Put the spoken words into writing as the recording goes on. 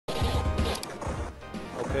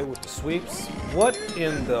Okay, with the sweeps. What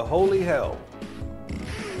in the holy hell?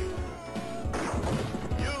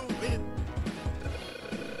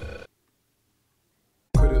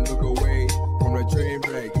 Couldn't look away from the train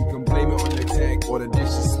wreck. You can blame it on the tech or the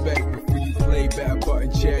disrespect. Before you play, better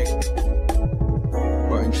button check.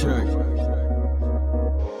 Button check.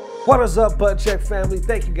 What is up, Butt Check family?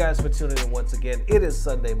 Thank you guys for tuning in once again. It is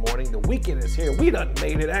Sunday morning. The weekend is here. We done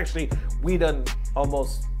made it. Actually, we done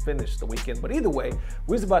almost finished the weekend. But either way,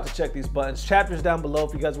 we're about to check these buttons. Chapters down below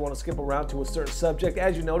if you guys want to skip around to a certain subject.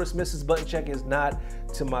 As you notice, Mrs. Button Check is not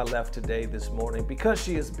to my left today this morning because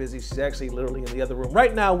she is busy. She's actually literally in the other room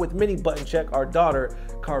right now with Mini Button Check, our daughter,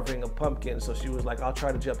 carving a pumpkin. So she was like, I'll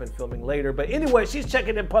try to jump in filming later. But anyway, she's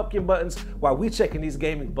checking in pumpkin buttons while we checking these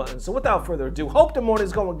gaming buttons. So without further ado, hope the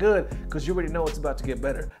morning's going good because you already know it's about to get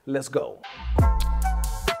better. Let's go.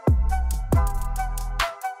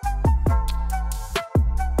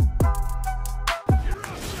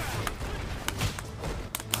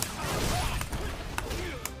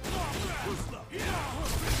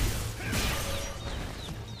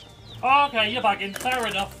 Oh, okay, you're back in. Fair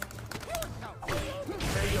enough.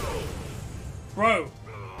 Bro.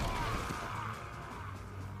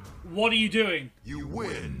 What are you doing? You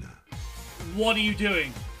win. What are you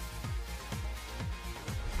doing?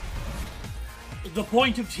 The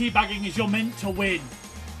point of teabagging is you're meant to win.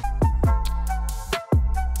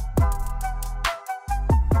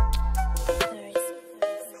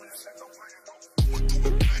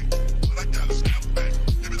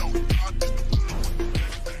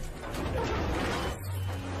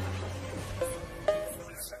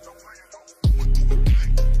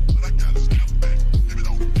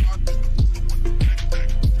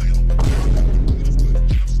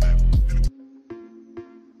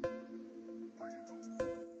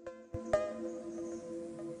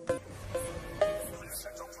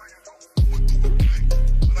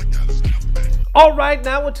 All right,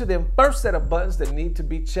 now into the first set of buttons that need to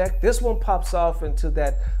be checked. This one pops off into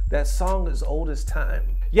that song as old as time.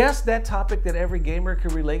 Yes, that topic that every gamer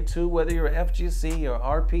can relate to, whether you're FGC or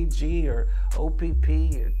RPG or OPP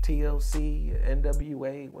or TLC,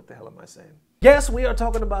 NWA, what the hell am I saying? Yes, we are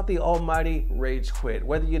talking about the almighty rage quit.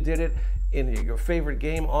 Whether you did it in your favorite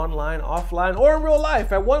game, online, offline, or in real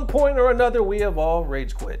life, at one point or another, we have all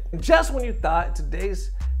rage quit. Just when you thought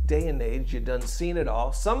today's day and age, you done seen it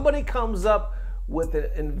all, somebody comes up with an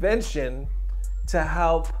invention to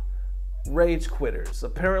help rage quitters.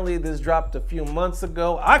 Apparently this dropped a few months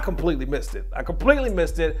ago. I completely missed it.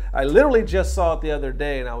 I literally just saw it the other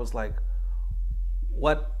day and I was like,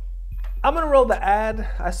 what? I'm gonna roll the ad.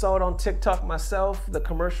 I saw it on TikTok myself, the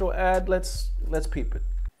commercial ad. Let's peep it.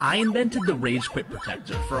 I invented the Rage Quit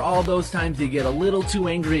Protector for all those times you get a little too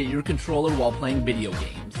angry at your controller while playing video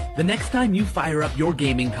games. The next time you fire up your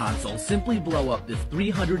gaming console, simply blow up this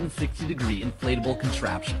 360-degree inflatable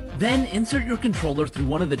contraption. Then insert your controller through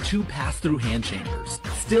one of the two pass-through hand chambers.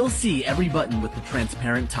 Still see every button with the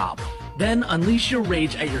transparent top. Then unleash your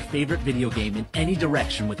rage at your favorite video game in any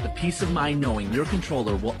direction with the peace of mind knowing your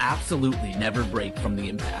controller will absolutely never break from the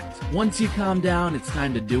impact. Once you calm down, it's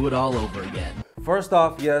time to do it all over again. First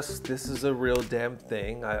off, yes, this is a real damn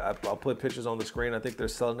thing. I'll put pictures on the screen. I think they're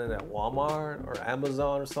selling it at Walmart or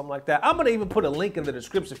Amazon or something like that. I'm gonna even put a link in the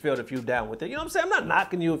description field if you're down with it. You know what I'm saying? I'm not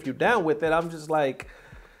knocking you if you're down with it. I'm just like,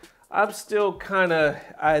 I'm still kind of,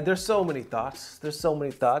 there's so many thoughts.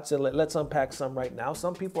 And let's unpack some right now.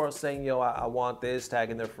 Some people are saying, yo, I want this,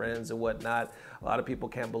 tagging their friends and whatnot. A lot of people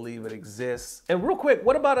can't believe it exists. And real quick,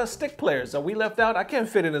 what about us stick players? Are we left out? I can't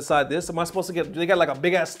fit it inside this. Am I supposed to get, they got like a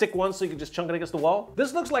big ass stick one so you can just chunk it against the wall?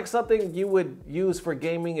 This looks like something you would use for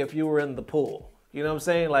gaming if you were in the pool. You know what I'm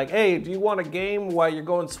saying? Like, hey, do you want a game while you're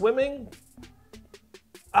going swimming?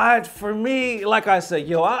 For me, like I said,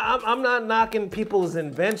 yo, I'm not knocking people's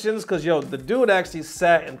inventions because, yo, the dude actually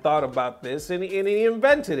sat and thought about this and he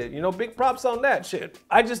invented it. You know, big props on that shit.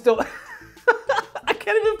 I just don't, I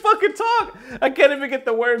can't even fucking talk. I can't even get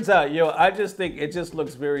the words out. Yo, I just think it just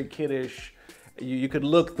looks very kiddish. You could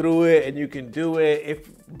look through it and you can do it.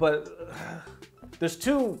 But there's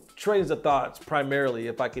two trains of thoughts primarily,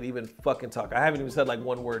 if I could even fucking talk. I haven't even said like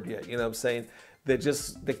one word yet, you know what I'm saying?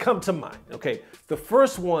 That come to mind. Okay, the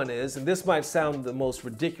first one is, and this might sound the most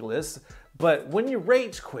ridiculous, but when you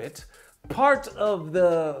rage quit, part of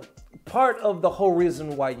the whole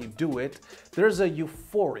reason why you do it, there's a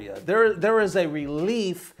euphoria. There is a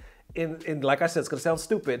relief in like I said, it's gonna sound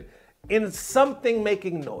stupid, in something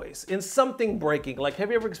making noise, in something breaking. Like, have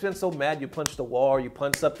you ever been so mad you punched a wall or you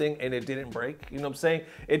punched something and it didn't break? You know what I'm saying?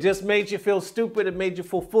 It just made you feel stupid. It made you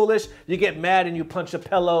feel foolish. You get mad and you punch a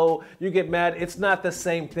pillow. You get mad. It's not the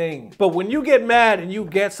same thing. But when you get mad and you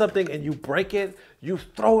get something and you break it, you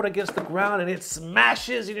throw it against the ground and it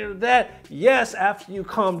smashes, you know that? Yes, after you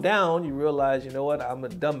calm down, you realize, you know what, I'm a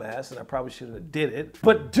dumbass and I probably shouldn't have did it.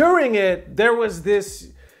 But during it, there was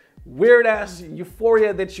this weird ass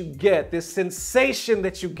euphoria that you get, this sensation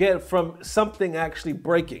that you get from something actually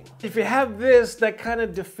breaking. If you have this, that kind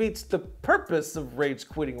of defeats the purpose of rage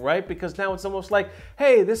quitting, right? Because now it's almost like,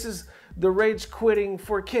 hey, this is the rage quitting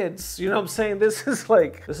for kids. You know what I'm saying? This is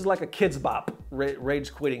like a kids bop,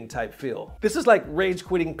 rage quitting type feel. This is like rage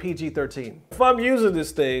quitting PG-13. If I'm using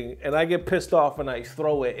this thing and I get pissed off and I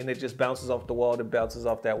throw it and it just bounces off the wall, it bounces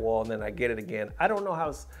off that wall, and then I get it again, I don't know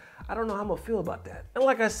how I'm gonna feel about that. And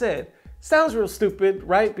like I said, sounds real stupid,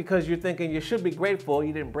 right? Because you're thinking you should be grateful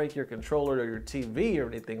you didn't break your controller or your TV or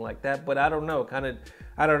anything like that, but I don't know,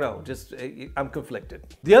 I don't know, just I'm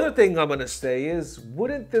conflicted. The other thing I'm gonna say is,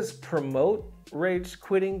 wouldn't this promote rage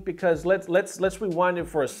quitting? Because let's rewind it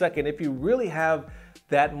for a second. If you really have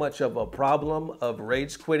that much of a problem of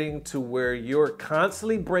rage quitting to where you're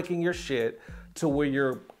constantly breaking your shit, to where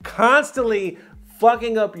you're constantly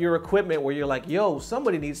fucking up your equipment, where you're like, yo,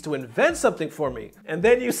 somebody needs to invent something for me. And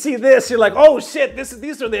then you see this, you're like, oh shit,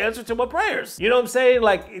 these are the answer to my prayers. You know what I'm saying?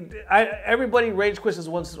 Like, everybody rage quits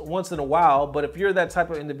once in a while, but if you're that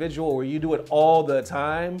type of individual where you do it all the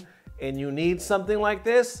time and you need something like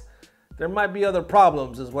this, there might be other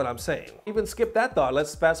problems, is what I'm saying. Even skip that thought.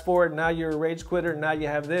 Let's fast forward. Now you're a rage quitter. Now you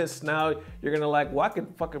have this. Now you're gonna like, well, I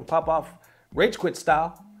can fucking pop off rage quit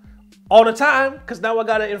style all the time, because now I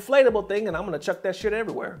got an inflatable thing and I'm gonna chuck that shit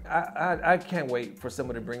everywhere. I can't wait for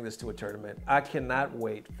somebody to bring this to a tournament. I cannot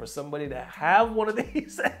wait for somebody to have one of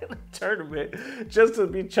these at a tournament just to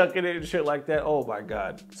be chucking it and shit like that. Oh my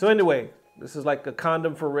God. So anyway, this is like a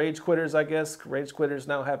condom for rage quitters, I guess. Rage quitters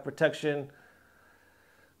now have protection.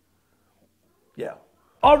 Yeah.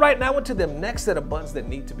 All right, now into the next set of buttons that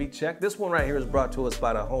need to be checked. This one right here is brought to us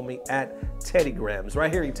by the homie at Teddygrams.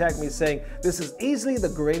 Right here, he tagged me saying, this is easily the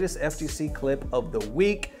greatest FGC clip of the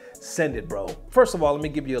week. Send it, bro. First of all, let me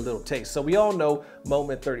give you a little taste. So we all know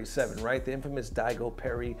Moment 37, right? The infamous Daigo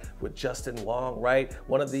Parry with Justin Wong, right?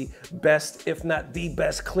 One of the best, if not the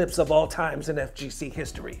best clips of all times in FGC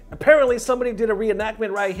history. Apparently somebody did a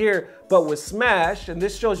reenactment right here, but with Smash, and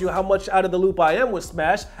this shows you how much out of the loop I am with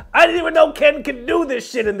Smash. I didn't even know Ken could do this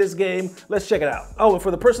shit in this game. Let's check it out. Oh, and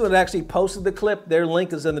for the person that actually posted the clip, their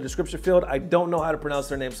link is in the description field. I don't know how to pronounce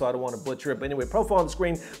their name, so I don't want to butcher it. But anyway, profile on the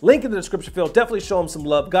screen, link in the description field. Definitely show them some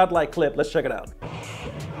love. Godlike clip. Let's check it out.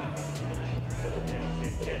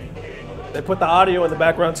 They put the audio in the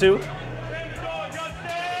background too.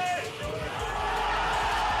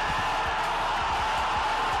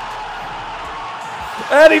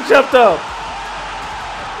 And he jumped up.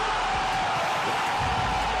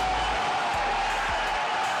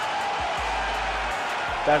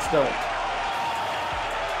 That's dope.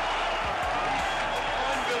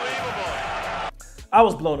 I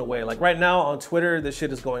was blown away. Like right now on Twitter, this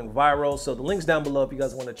shit is going viral. So the link's down below if you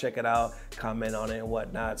guys want to check it out, comment on it and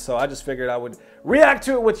whatnot. So I just figured I would react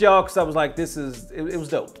to it with y'all because I was like, it was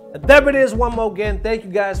dope. And there it is one more again. Thank you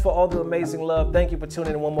guys for all the amazing love. Thank you for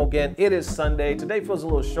tuning in one more again. It is Sunday. Today feels a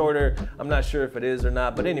little shorter. I'm not sure if it is or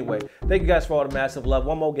not. But anyway, thank you guys for all the massive love.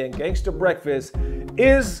 One more again, Gangster Breakfast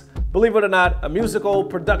is, believe it or not, a musical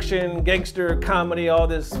production, gangster comedy, all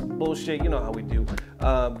this bullshit, you know how we do,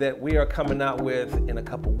 that we are coming out with in a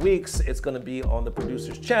couple weeks. It's gonna be on the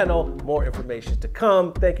producer's channel. More information to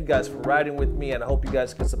come. Thank you guys for riding with me, and I hope you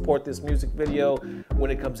guys can support this music video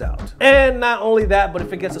when it comes out. And not only that, but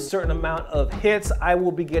if it gets a certain amount of hits, I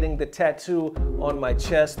will be getting the tattoo on my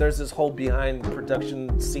chest. There's this whole behind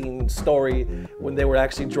production scene story when they were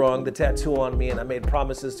actually drawing the tattoo on me, and I made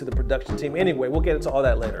promises to the production team. Anyway, we'll get into all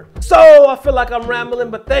that later. So I feel like I'm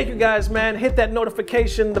rambling, but thank you guys, man. Hit that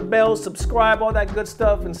notification, the bell, subscribe, all that good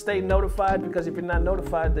stuff, and stay notified, because if you're not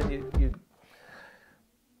notified, then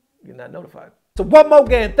you're not notified. So one more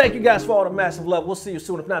again, thank you guys for all the massive love. We'll see you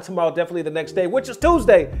soon. If not tomorrow, definitely the next day, which is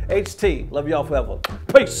Tuesday. HT. Love y'all forever.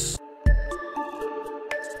 Peace.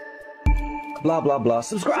 Blah, blah, blah.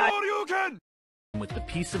 Subscribe. With the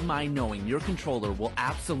peace of mind knowing your controller will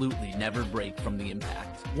absolutely never break from the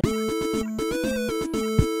impact.